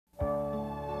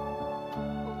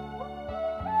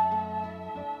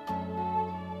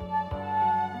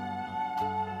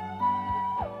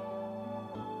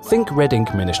Think Red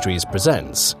Ink Ministries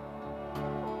presents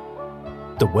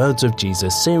The Words of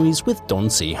Jesus series with Don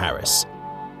C. Harris.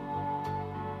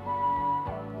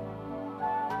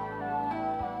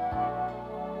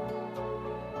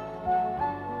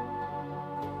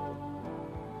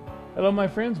 Hello my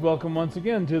friends, welcome once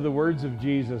again to the Words of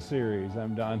Jesus series.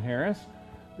 I'm Don Harris.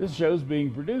 This show is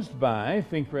being produced by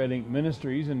Think Red Ink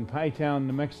Ministries in Pytown,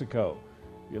 New Mexico.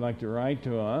 If you'd like to write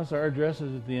to us, our address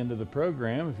is at the end of the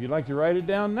program. If you'd like to write it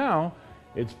down now,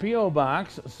 it's P.O.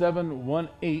 Box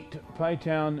 718,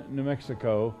 Pytown, New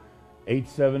Mexico,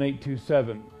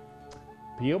 87827.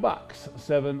 P.O. Box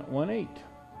 718,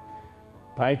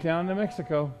 Pytown, New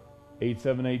Mexico,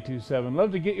 87827.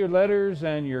 Love to get your letters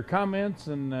and your comments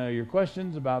and your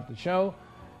questions about the show.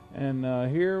 And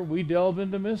here we delve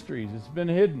into mysteries. It's been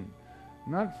hidden,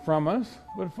 not from us,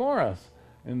 but for us,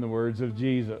 in the words of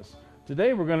Jesus.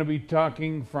 Today we're going to be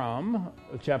talking from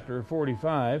chapter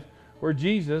 45, where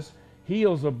Jesus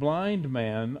heals a blind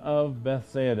man of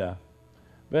Bethsaida.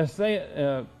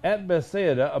 At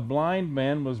Bethsaida, a blind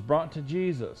man was brought to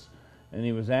Jesus, and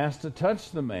he was asked to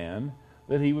touch the man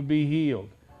that he would be healed.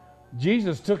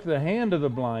 Jesus took the hand of the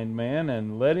blind man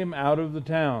and led him out of the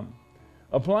town.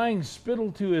 Applying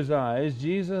spittle to his eyes,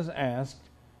 Jesus asked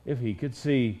if he could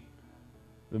see.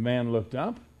 The man looked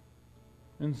up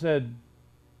and said,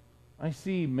 "I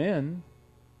see men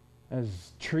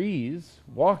as trees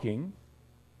walking."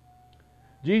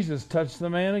 Jesus touched the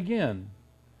man again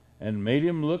and made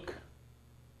him look.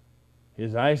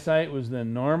 His eyesight was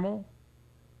then normal.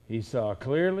 He saw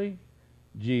clearly.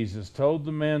 Jesus told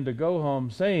the man to go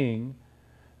home, saying,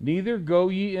 "Neither go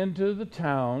ye into the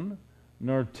town,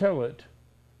 nor tell it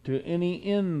to any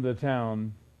in the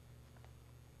town."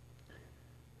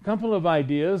 A couple of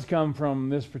ideas come from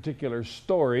this particular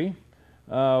story,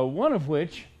 one of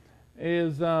which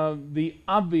is the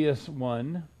obvious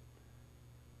one.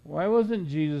 Why wasn't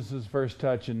Jesus' first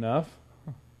touch enough?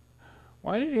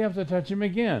 Why did he have to touch him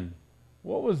again?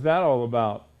 What was that all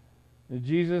about? Did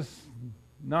Jesus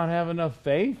not have enough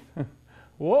faith?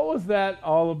 What was that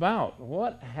all about?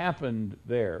 What happened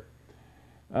there?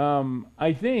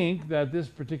 I think that this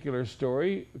particular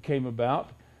story came about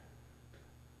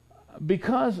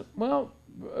because,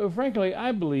 frankly,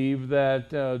 I believe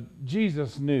that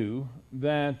Jesus knew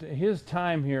that his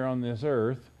time here on this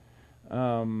earth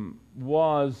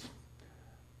was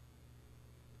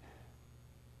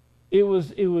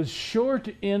short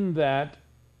in that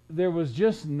there was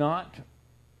just not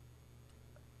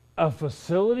a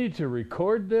facility to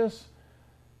record this.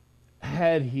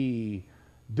 Had he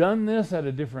done this at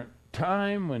a different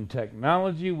time when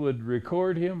technology would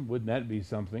record him, wouldn't that be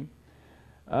something?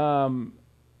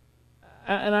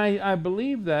 And I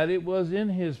believe that it was in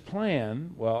his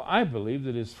plan. Well, I believe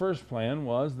that his first plan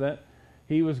was that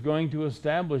he was going to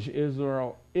establish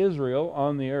Israel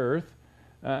on the earth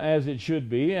as it should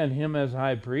be, and him as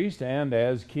high priest and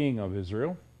as king of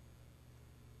Israel.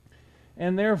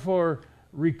 And therefore,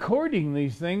 recording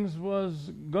these things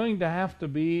was going to have to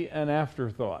be an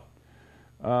afterthought.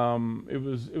 It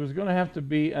was going to have to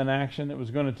be an action that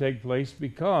was going to take place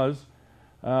because,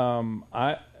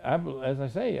 as I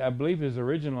say, I believe his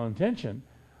original intention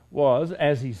was,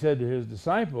 as he said to his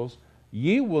disciples,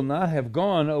 "Ye will not have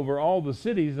gone over all the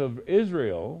cities of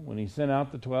Israel," when he sent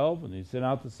out the 12 and he sent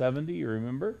out the 70, you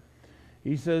remember?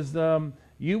 He says,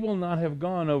 "You will not have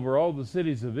gone over all the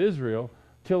cities of Israel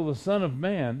till the Son of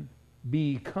Man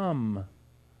be come."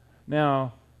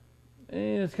 Now,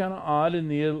 it's kind of odd in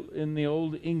the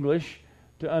old English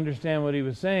to understand what he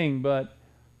was saying, but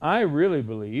I really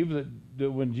believe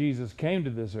that when Jesus came to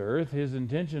this earth, his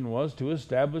intention was to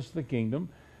establish the kingdom,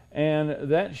 and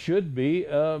that should be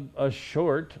a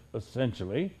short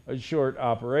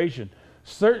operation.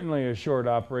 Certainly a short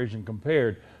operation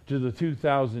compared to the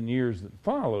 2,000 years that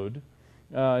followed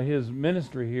his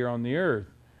ministry here on the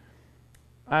earth.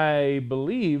 I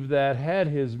believe that had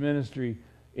his ministry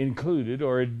included,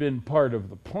 or had been part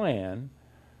of the plan,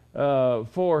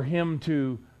 for him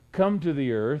to come to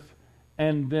the earth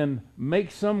and then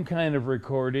make some kind of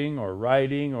recording or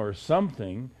writing or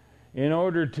something in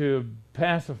order to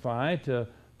pacify, to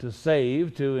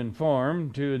save, to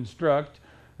inform, to instruct,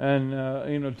 and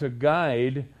to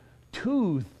guide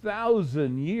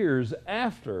 2,000 years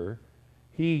after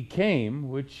he came,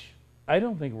 which I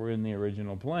don't think were in the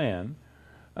original plan.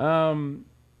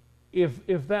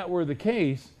 If that were the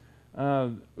case,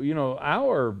 our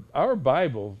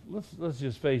Bible, let's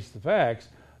just face the facts,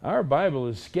 our Bible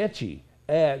is sketchy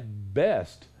at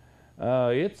best.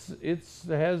 It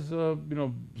has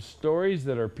stories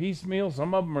that are piecemeal.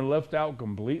 Some of them are left out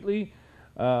completely.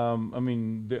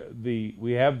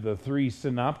 We have the three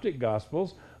synoptic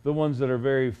gospels, the ones that are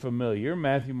very familiar,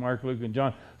 Matthew, Mark, Luke, and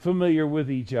John, familiar with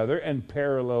each other and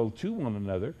parallel to one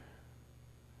another.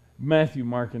 Matthew,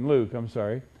 Mark, and Luke, I'm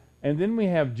sorry. And then we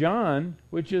have John,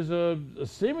 which is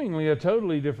seemingly a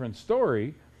totally different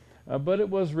story, but it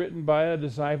was written by a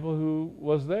disciple who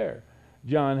was there.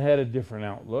 John had a different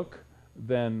outlook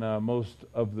than most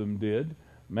of them did.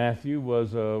 Matthew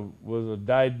was a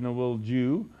dyed-in-the-wool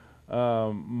Jew.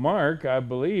 Mark, I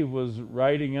believe, was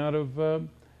writing out of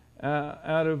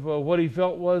what he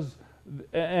felt was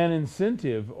an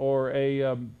incentive or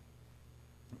a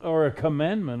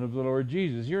commandment of the Lord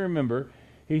Jesus. You remember,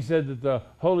 he said that the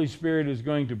Holy Spirit is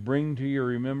going to bring to your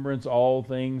remembrance all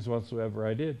things whatsoever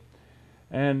I did.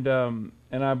 And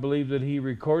I believe that he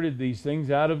recorded these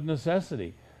things out of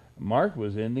necessity. Mark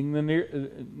was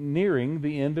nearing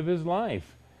the end of his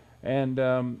life. And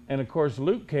of course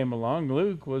Luke came along.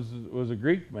 Luke was a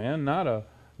Greek man, not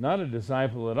a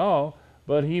disciple at all,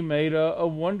 but he made a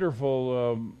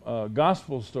wonderful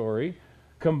gospel story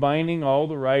combining all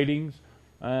the writings.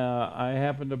 I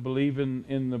happen to believe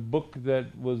in the book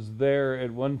that was there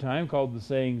at one time called The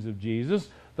Sayings of Jesus,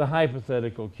 the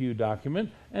hypothetical Q document,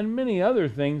 and many other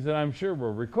things that I'm sure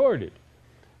were recorded.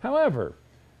 However,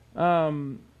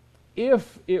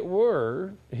 if it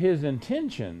were his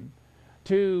intention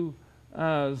to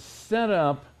set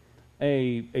up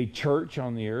a church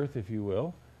on the earth, if you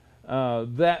will,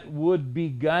 that would be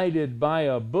guided by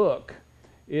a book,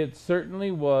 it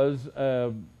certainly was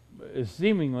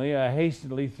seemingly a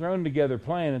hastily thrown together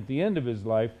plan at the end of his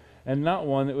life, and not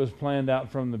one that was planned out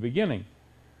from the beginning.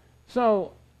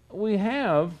 So we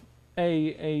have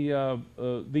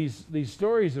these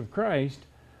stories of Christ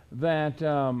that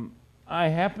I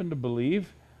happen to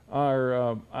believe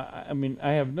are,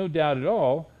 I have no doubt at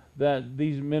all that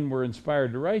these men were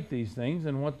inspired to write these things,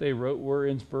 and what they wrote were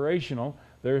inspirational.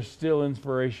 They're still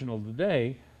inspirational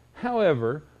today.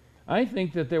 However, I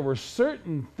think that there were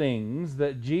certain things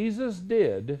that Jesus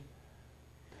did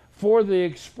for the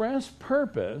express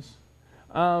purpose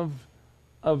of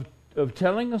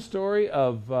telling a story,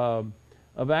 of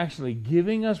actually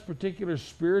giving us particular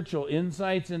spiritual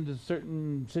insights into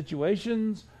certain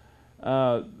situations,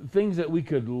 things that we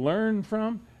could learn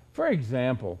from. For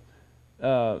example,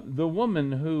 the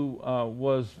woman who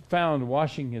was found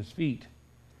washing his feet,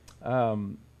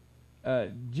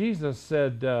 Jesus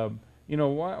said,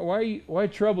 why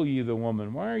trouble you the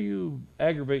woman? Why are you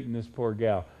aggravating this poor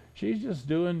gal? She's just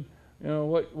doing,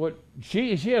 what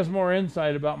she has more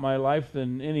insight about my life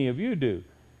than any of you do.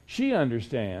 She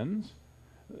understands,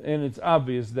 and it's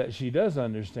obvious that she does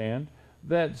understand,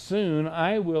 that soon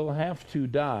I will have to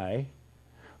die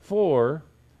for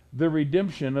the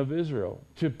redemption of Israel,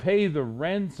 to pay the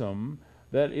ransom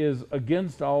that is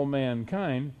against all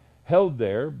mankind, held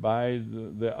there by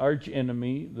the arch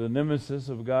enemy, the nemesis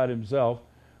of God himself,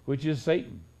 which is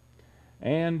Satan.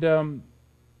 And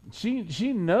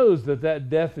she knows that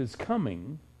death is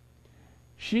coming.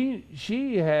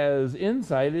 She has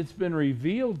insight. It's been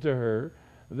revealed to her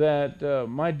that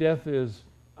my death is,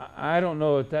 I don't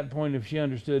know at that point if she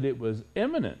understood it was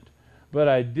imminent, but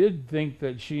I did think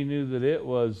that she knew that it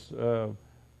was,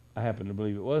 I happen to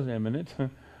believe it was imminent,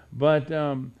 but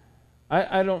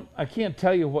I can't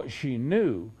tell you what she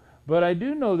knew, but I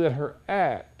do know that her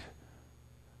act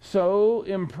so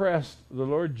impressed the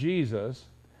Lord Jesus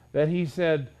that he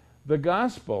said, the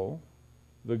gospel,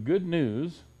 the good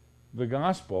news, the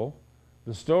gospel,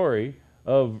 the story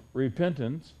of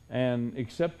repentance and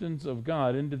acceptance of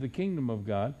God into the kingdom of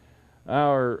God,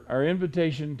 our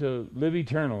invitation to live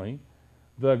eternally,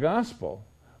 the gospel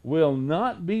will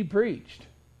not be preached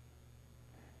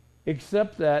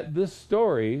except that this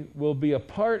story will be a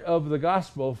part of the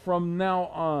gospel from now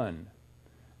on.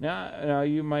 Now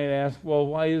you might ask, well,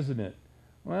 why isn't it?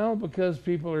 Well, because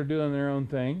people are doing their own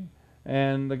thing,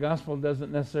 and the gospel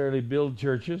doesn't necessarily build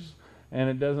churches, and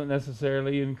it doesn't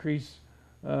necessarily increase,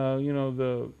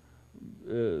 the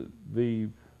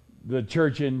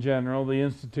church in general, the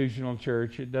institutional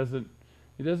church. It doesn't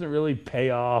really pay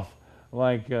off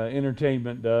like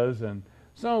entertainment does, and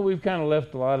so we've kind of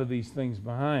left a lot of these things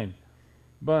behind.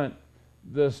 But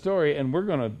the story, and we're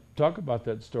going to talk about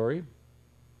that story,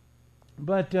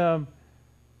 but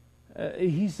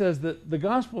he says that the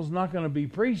gospel is not going to be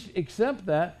preached except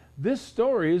that this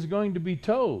story is going to be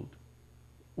told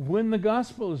when the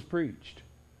gospel is preached.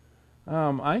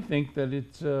 I think that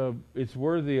it's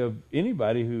worthy of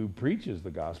anybody who preaches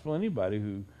the gospel,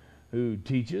 anybody who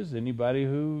teaches, anybody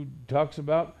who talks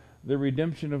about the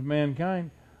redemption of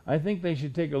mankind. I think they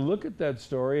should take a look at that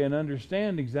story and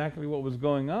understand exactly what was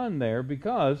going on there,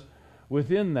 because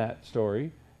within that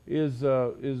story is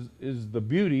the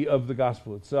beauty of the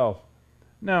gospel itself.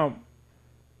 Now,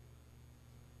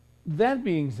 that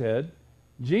being said,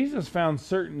 Jesus found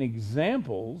certain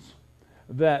examples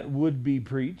that would be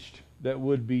preached, that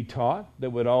would be taught,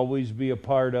 that would always be a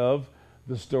part of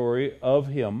the story of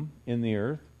him in the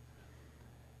earth.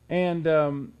 And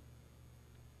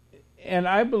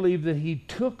I believe that he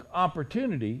took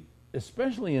opportunity,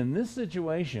 especially in this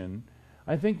situation.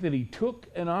 I think that he took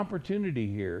an opportunity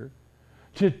here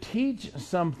to teach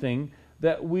something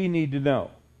that we need to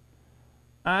know.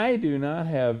 I do not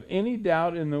have any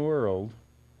doubt in the world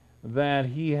that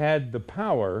he had the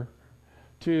power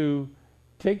to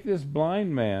take this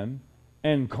blind man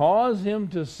and cause him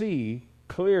to see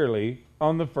clearly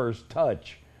on the first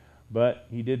touch, but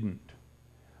he didn't.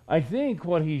 I think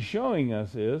what he's showing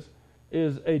us is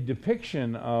a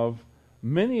depiction of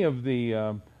many of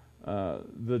the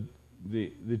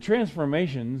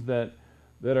transformations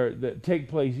that take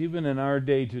place even in our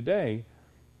day to day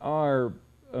are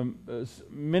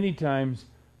many times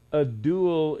a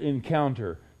dual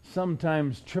encounter,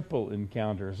 sometimes triple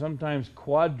encounter, sometimes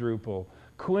quadruple,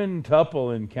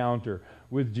 quintuple encounter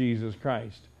with Jesus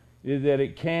Christ. That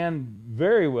it can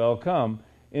very well come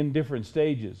in different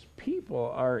stages.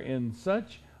 People are in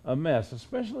such a mess,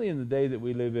 especially in the day that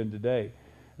we live in today.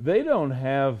 They don't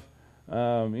have,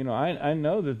 I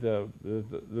know that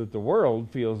the world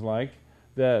feels like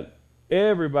that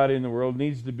everybody in the world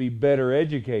needs to be better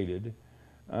educated,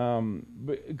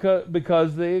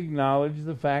 because they acknowledge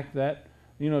the fact that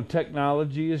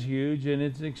technology is huge and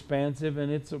it's expansive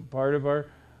and it's a part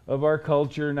of our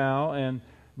culture now, and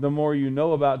the more you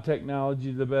know about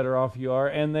technology, the better off you are.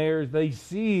 And they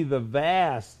see the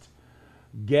vast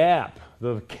gap,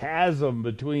 the chasm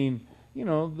between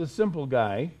the simple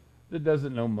guy that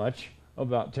doesn't know much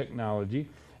about technology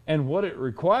and what it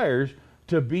requires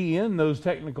to be in those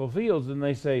technical fields, and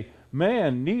they say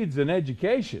man needs an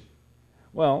education.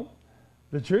 Well,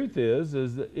 the truth is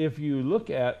that if you look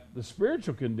at the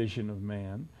spiritual condition of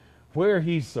man, where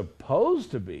he's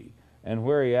supposed to be and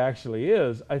where he actually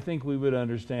is, I think we would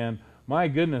understand, my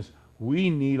goodness, we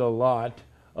need a lot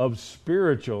of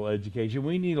spiritual education.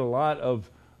 We need a lot of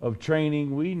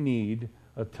training. We need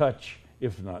a touch,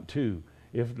 if not two,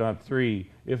 if not three,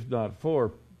 if not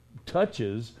four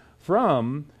touches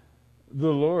from the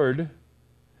Lord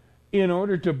in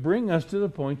order to bring us to the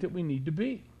point that we need to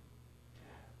be.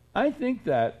 I think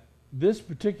that this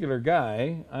particular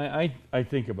guy, I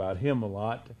think about him a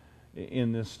lot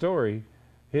in this story.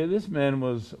 This man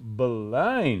was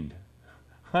blind.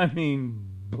 I mean,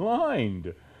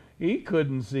 blind. He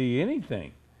couldn't see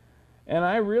anything. And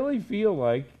I really feel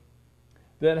like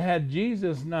that had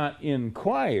Jesus not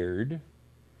inquired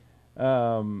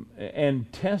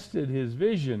and tested his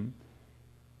vision,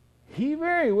 he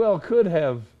very well could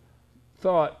have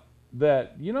thought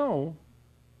that,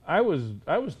 I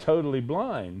was totally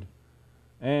blind,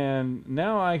 and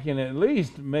now I can at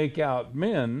least make out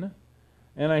men,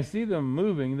 and I see them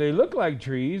moving. They look like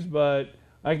trees, but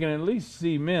I can at least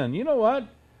see men. You know what?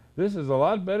 This is a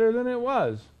lot better than it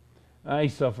was. I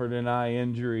suffered an eye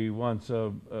injury once,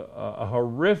 a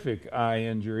horrific eye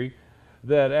injury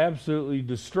that absolutely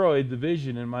destroyed the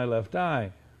vision in my left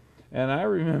eye. And I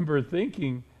remember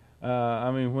thinking,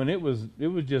 when it was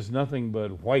just nothing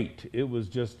but white. It was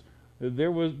just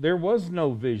there was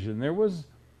no vision. There was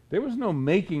no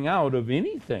making out of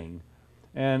anything,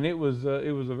 and it was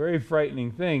a very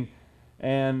frightening thing.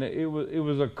 And it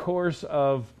was a course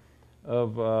of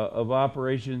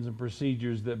operations and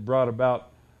procedures that brought about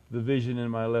the vision in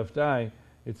my left eye.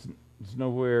 It's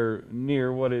nowhere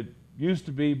near what it used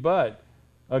to be, but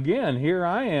again, here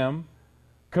I am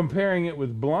comparing it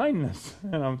with blindness,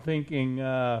 and I'm thinking,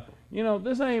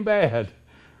 this ain't bad.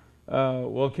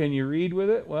 Well, can you read with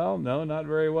it? Well, no, not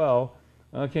very well.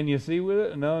 Can you see with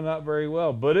it? No, not very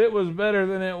well. But it was better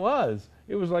than it was.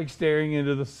 It was like staring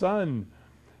into the sun.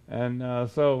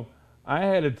 And so I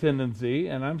had a tendency,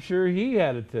 and I'm sure he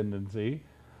had a tendency,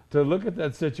 to look at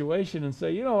that situation and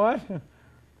say, you know what?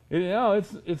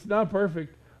 It's not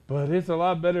perfect, but it's a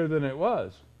lot better than it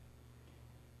was.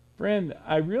 Friend,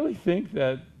 I really think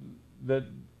that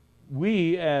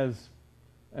we as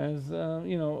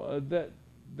that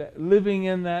living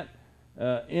in that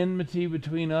enmity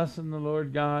between us and the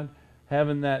Lord God,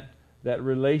 having that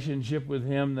relationship with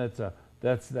Him, that's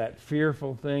that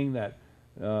fearful thing, that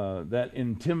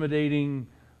intimidating,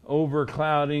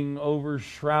 overclouding,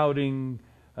 overshrouding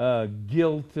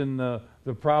guilt and the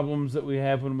problems that we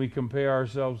have when we compare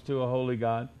ourselves to a holy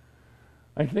God.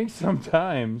 I think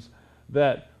sometimes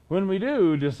that when we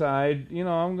do decide,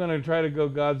 I'm going to try to go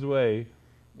God's way,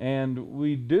 and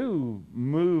we do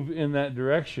move in that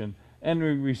direction, and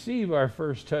we receive our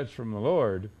first touch from the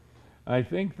Lord, I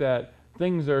think that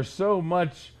things are so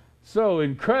much so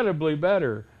incredibly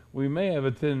better, we may have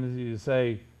a tendency to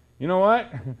say, you know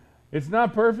what? It's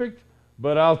not perfect,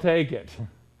 but I'll take it.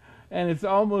 And it's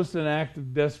almost an act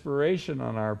of desperation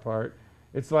on our part.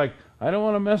 It's like, I don't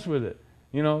want to mess with it.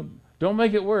 Don't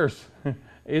make it worse.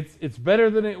 It's better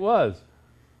than it was.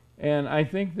 And I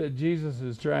think that Jesus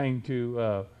is trying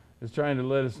to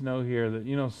let us know here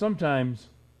that, sometimes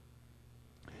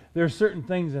there are certain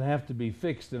things that have to be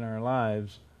fixed in our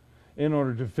lives in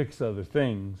order to fix other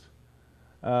things.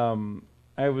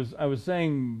 I was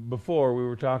saying before, we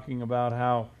were talking about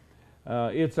how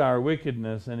it's our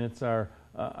wickedness, and it's our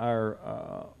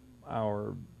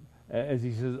as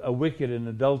he says, a wicked and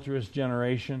adulterous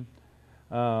generation.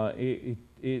 Our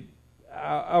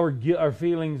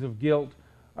feelings of guilt,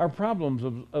 our problems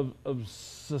of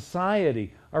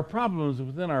society, our problems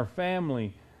within our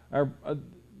family,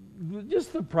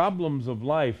 just the problems of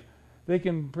life, they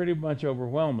can pretty much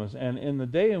overwhelm us. And in the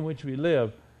day in which we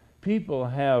live, people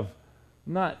have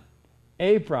not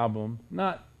a problem,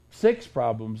 not 6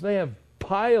 problems. They have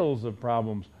piles of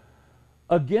problems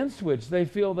against which they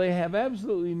feel they have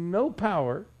absolutely no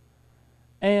power,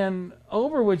 and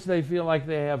over which they feel like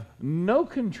they have no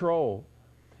control.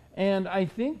 And I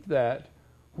think that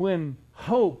when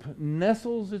hope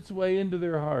nestles its way into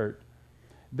their heart,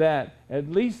 that at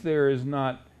least there is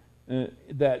not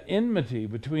that enmity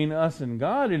between us and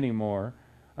God anymore.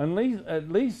 At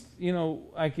least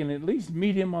I can at least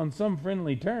meet him on some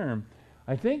friendly term.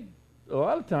 I think a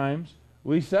lot of times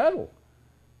we settle,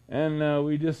 and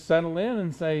we just settle in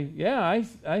and say, yeah,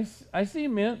 I see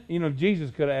men.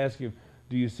 Jesus could have asked him,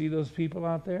 do you see those people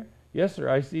out there? Yes, sir,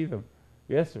 I see them.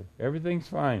 Yes, sir, everything's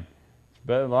fine. It's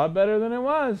a lot better than it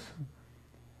was.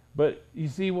 But you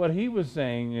see, what he was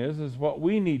saying is what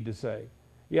we need to say.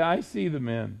 Yeah, I see the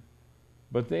men,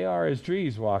 but they are as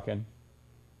trees walking.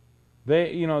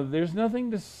 There's nothing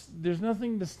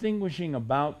distinguishing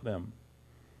about them,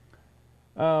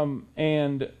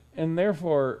 and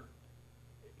therefore,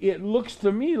 it looks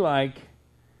to me like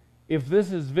if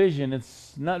this is vision,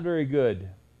 it's not very good.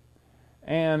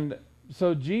 And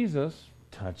so Jesus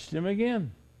touched him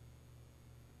again,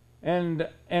 and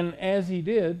as he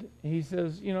did, he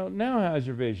says, now how's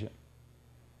your vision?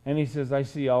 And he says, I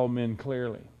see all men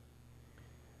clearly.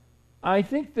 I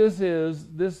think this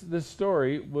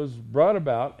story was brought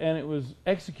about, and it was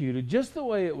executed just the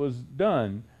way it was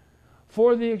done,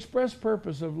 for the express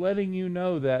purpose of letting you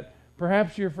know that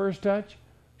perhaps your first touch,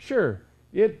 sure,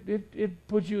 it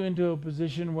puts you into a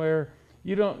position where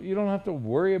you don't have to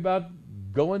worry about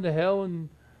going to hell and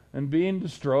being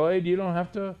destroyed. You don't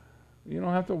have to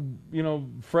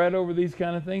fret over these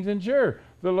kind of things. And sure,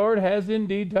 the Lord has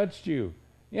indeed touched you.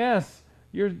 Yes.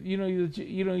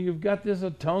 You've got this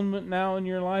atonement now in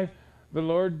your life. The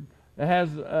Lord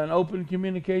has an open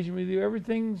communication with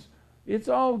you. It's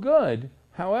all good.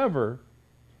 However,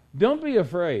 don't be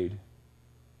afraid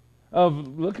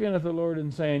of looking at the Lord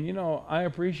and saying, I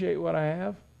appreciate what I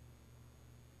have,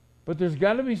 but there's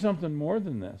got to be something more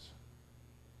than this.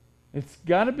 It's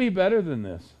got to be better than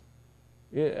this.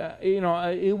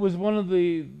 It was one of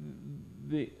the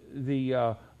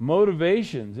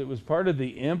motivations. It was part of the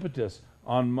impetus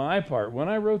on my part. When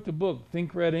I wrote the book,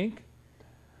 Think Red Ink,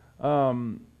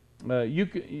 you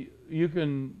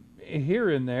can hear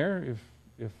in there,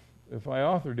 if I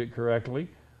authored it correctly,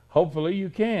 hopefully you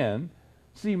can,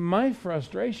 see my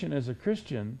frustration as a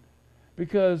Christian,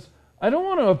 because I don't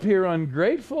want to appear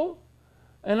ungrateful,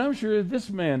 and I'm sure this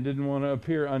man didn't want to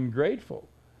appear ungrateful.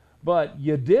 But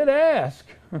you did ask.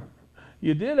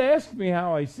 You did ask me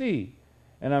how I see,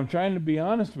 and I'm trying to be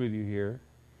honest with you here.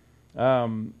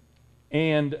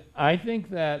 And I think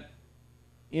that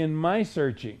in my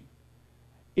searching,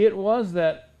 it was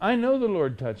that I know the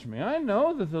Lord touched me. I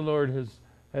know that the Lord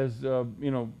has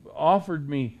offered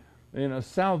me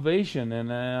salvation,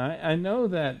 and I know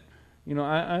that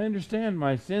I understand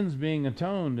my sins being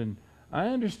atoned, and I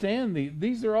understand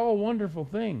these are all wonderful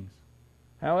things.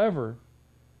 However,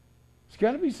 it's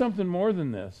got to be something more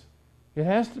than this. It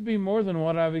has to be more than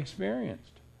what I've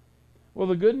experienced. Well,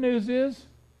 the good news is,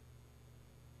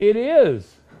 it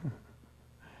is.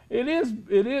 It is.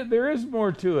 There is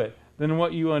more to it than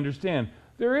what you understand.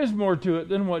 There is more to it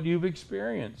than what you've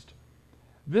experienced.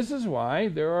 This is why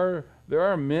there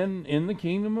are men in the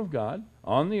kingdom of God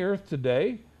on the earth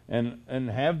today, and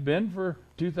have been for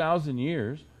 2,000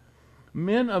 years,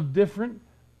 men of different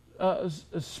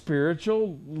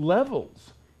spiritual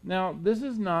levels. Now, this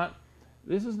is not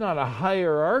a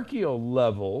hierarchical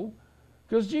level,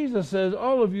 because Jesus says,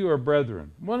 all of you are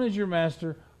brethren. One is your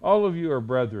master, all of you are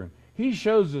brethren. He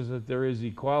shows us that there is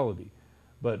equality.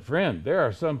 But friend, there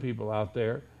are some people out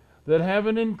there that have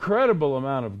an incredible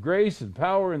amount of grace and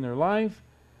power in their life,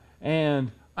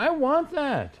 and I want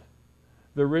that.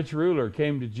 The rich ruler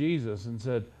came to Jesus and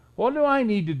said, what do I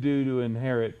need to do to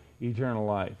inherit eternal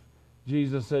life?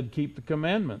 Jesus said, keep the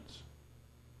commandments.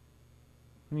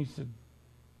 And he said,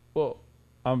 well,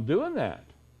 I'm doing that.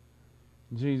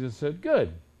 Jesus said,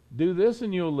 good. Do this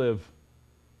and you'll live.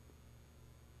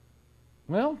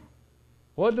 Well,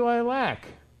 what do I lack?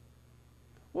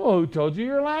 Well, who told you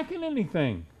you're lacking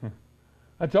anything?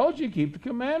 I told you, keep the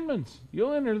commandments.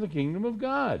 You'll enter the kingdom of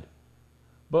God.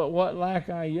 But what lack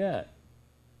I yet?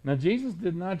 Now, Jesus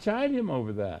did not chide him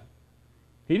over that.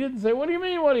 He didn't say, what do you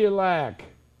mean, what do you lack?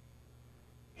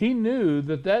 He knew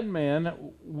that that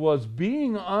man was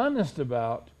being honest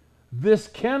about, this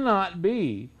cannot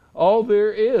be all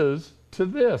there is to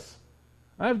this.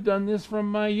 I've done this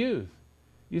from my youth.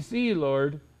 You see,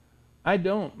 Lord, I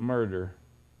don't murder,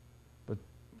 but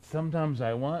sometimes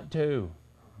I want to.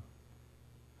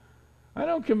 I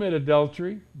don't commit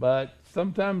adultery, but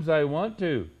sometimes I want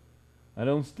to. I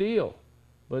don't steal,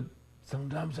 but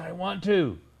sometimes I want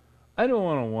to. I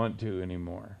don't want to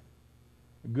anymore.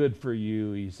 Good for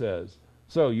you, he says.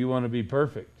 So you want to be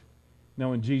perfect.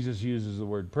 Now, when Jesus uses the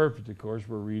word perfect, of course,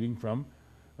 we're reading from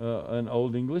an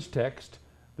Old English text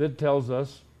that tells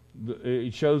us,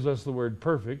 it shows us the word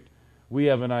perfect. We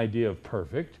have an idea of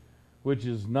perfect, which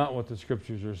is not what the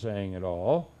scriptures are saying at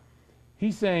all.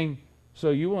 He's saying, so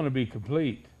you want to be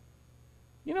complete.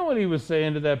 You know what he was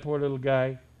saying to that poor little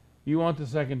guy? You want the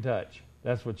second touch.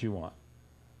 That's what you want.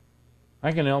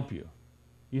 I can help you.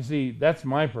 You see, that's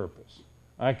my purpose.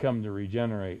 I come to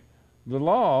regenerate. The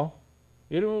law,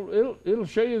 it'll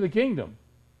show you the kingdom.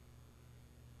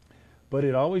 But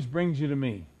it always brings you to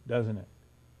me, doesn't it?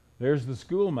 There's the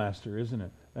schoolmaster, isn't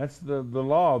it? That's the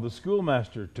law, the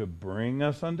schoolmaster, to bring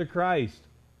us unto Christ.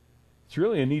 It's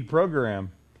really a neat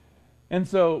program. And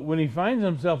so when he finds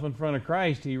himself in front of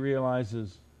Christ, he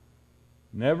realizes,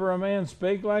 never a man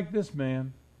spake like this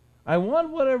man. I want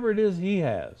whatever it is he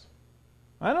has.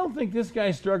 I don't think this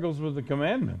guy struggles with the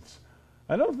commandments.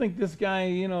 I don't think this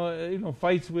guy,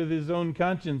 fights with his own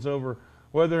conscience over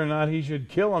whether or not he should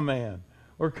kill a man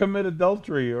or commit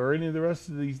adultery or any of the rest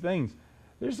of these things.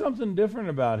 There's something different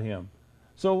about him.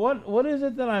 So what is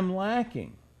it that I'm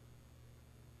lacking?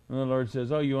 And the Lord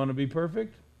says, oh, you want to be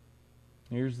perfect?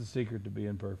 Here's the secret to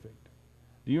being perfect.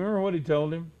 Do you remember what he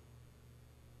told him?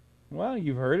 Well,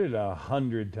 you've heard it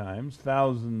 100 times,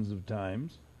 thousands of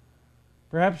times.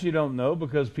 Perhaps you don't know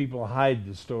because people hide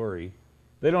the story.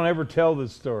 They don't ever tell the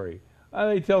story.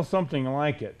 They tell something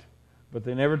like it, but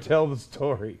they never tell the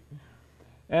story.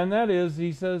 And that is,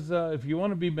 he says, if you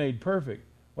want to be made perfect,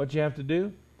 what you have to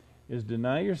do is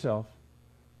deny yourself,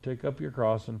 take up your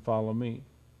cross, and follow me.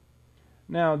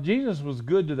 Now, Jesus was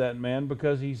good to that man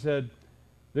because he said,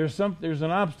 there's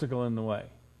an obstacle in the way.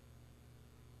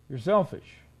 You're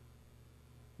selfish.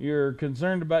 You're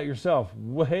concerned about yourself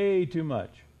way too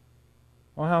much.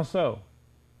 Well, how so?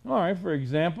 All right, for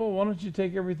example, why don't you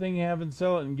take everything you have and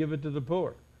sell it and give it to the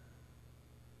poor?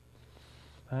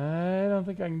 I don't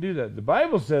think I can do that. The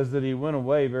Bible says that he went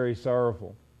away very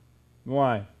sorrowful.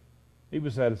 Why? He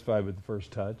was satisfied with the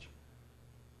first touch.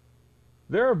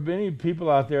 There are many people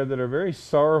out there that are very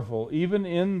sorrowful, even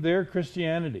in their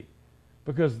Christianity,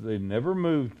 because they've never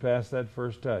moved past that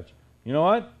first touch. You know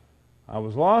what? I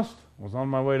was lost, I was on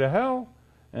my way to hell,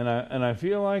 and I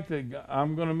feel like that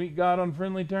I'm going to meet God on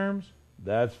friendly terms.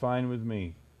 That's fine with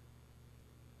me.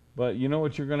 But you know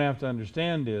what you're going to have to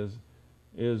understand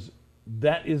is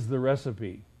that is the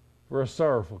recipe for a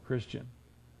sorrowful Christian.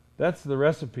 That's the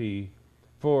recipe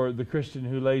for the Christian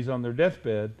who lays on their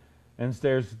deathbed and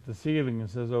stares at the ceiling and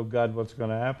says, oh God, what's going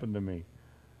to happen to me?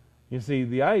 You see,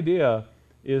 the idea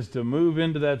is to move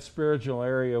into that spiritual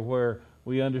area where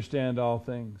we understand all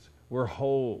things. We're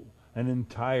whole and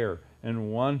entire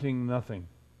and wanting nothing.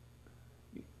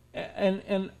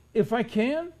 And if I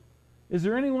can, is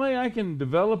there any way I can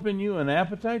develop in you an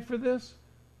appetite for this?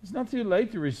 It's not too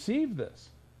late to receive this.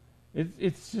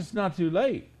 It's just not too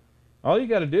late. All you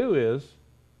got to do is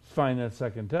find that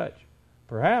second touch.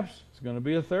 Perhaps it's going to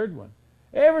be a third one.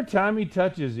 Every time he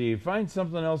touches you, he finds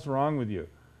something else wrong with you.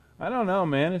 I don't know,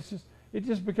 man. It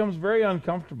just becomes very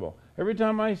uncomfortable. Every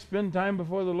time I spend time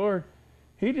before the Lord,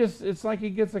 it's like he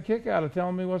gets a kick out of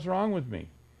telling me what's wrong with me.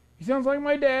 He sounds like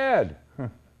my dad.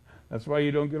 That's why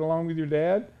you don't get along with your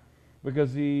dad?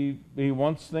 Because he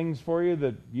wants things for you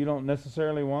that you don't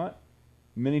necessarily want?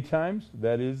 Many times,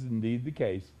 that is indeed the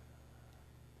case.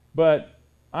 But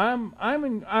I'm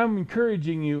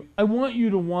encouraging you. I want you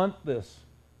to want this.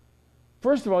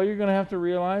 First of all, you're going to have to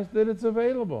realize that it's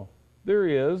available. There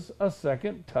is a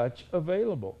second touch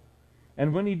available.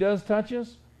 And when he does touch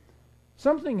us,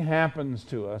 something happens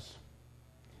to us.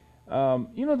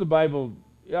 The Bible,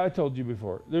 I told you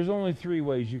before, there's only 3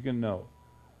 ways you can know.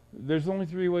 There's only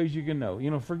 3 ways you can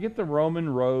know. Forget the Roman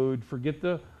road, forget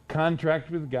the contract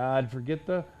with God, forget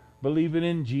the believing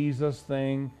in Jesus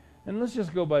thing, and let's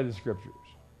just go by the Scriptures.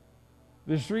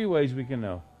 There's 3 ways we can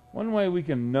know. One way we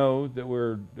can know that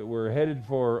we're headed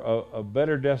for a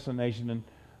better destination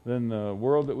than the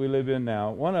world that we live in now.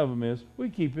 One of them is we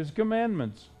keep His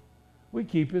commandments. We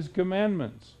keep His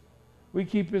commandments. We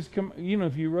keep His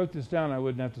if you wrote this down, I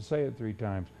wouldn't have to say it 3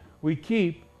 times. We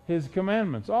keep His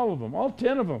commandments, all of them, all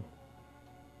 10 of them.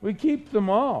 We keep them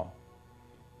all.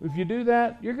 If you do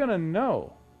that, you're going to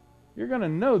know. You're going to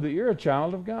know that you're a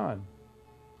child of God.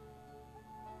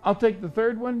 I'll take the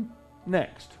 3rd one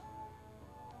next,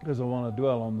 because I want to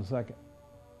dwell on the 2nd.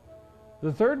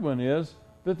 The 3rd one is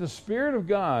that the Spirit of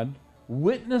God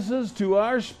witnesses to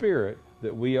our spirit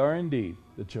that we are indeed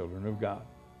the children of God.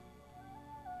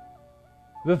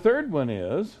 The 3rd one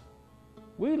is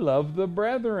we love the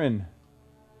brethren.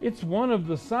 It's one of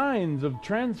the signs of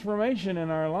transformation in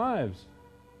our lives.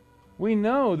 We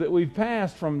know that we've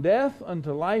passed from death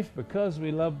unto life because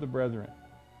we love the brethren.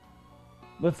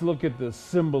 Let's look at the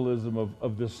symbolism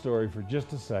of this story for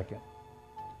just a second.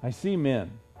 I see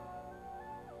men,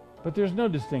 but there's no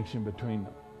distinction between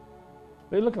them.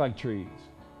 They look like trees.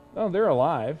 Oh, they're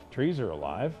alive. Trees are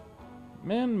alive.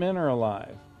 Men are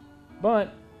alive.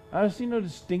 But I see no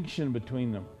distinction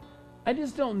between them. I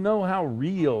just don't know how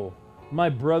real my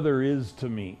brother is to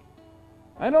me.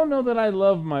 I don't know that I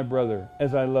love my brother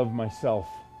as I love myself.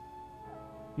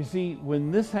 You see,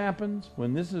 when this happens,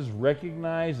 when this is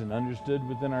recognized and understood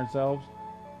within ourselves,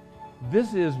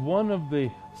 this is one of the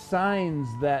signs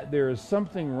that there is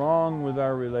something wrong with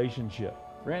our relationship.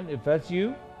 Friend, if that's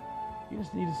you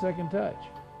just need a second touch.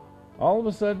 All of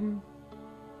a sudden,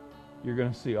 you're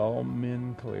going to see all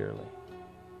men clearly.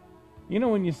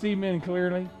 When you see men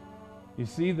clearly, you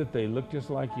see that they look just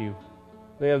like you.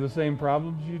 They have the same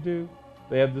problems you do.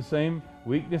 They have the same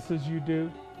weaknesses you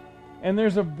do. And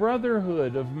there's a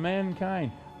brotherhood of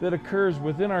mankind that occurs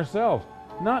within ourselves.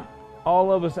 Not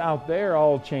all of us out there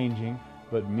all changing,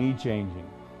 but me changing.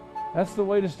 That's the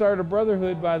way to start a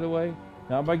brotherhood, by the way.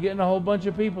 Not by getting a whole bunch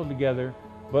of people together,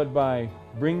 but by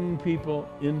bringing people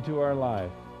into our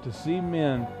life to see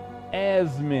men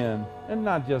as men, and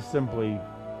not just simply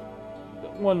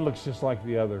one looks just like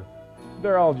the other.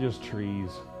 They're all just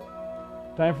trees.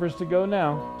 Time for us to go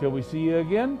now. Till we see you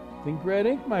again, think red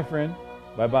ink, my friend.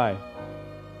 Bye-bye.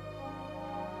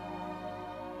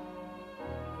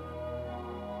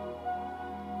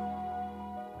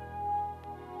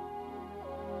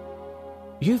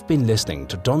 You've been listening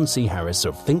to Don C. Harris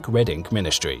of Think Red Ink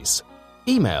Ministries.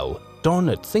 Email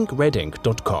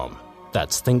don@thinkredink.com.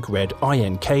 That's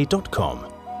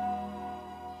thinkredink.com.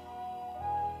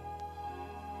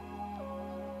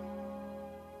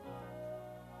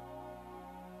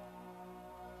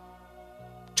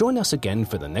 Join us again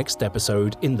for the next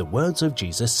episode in the Words of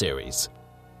Jesus series.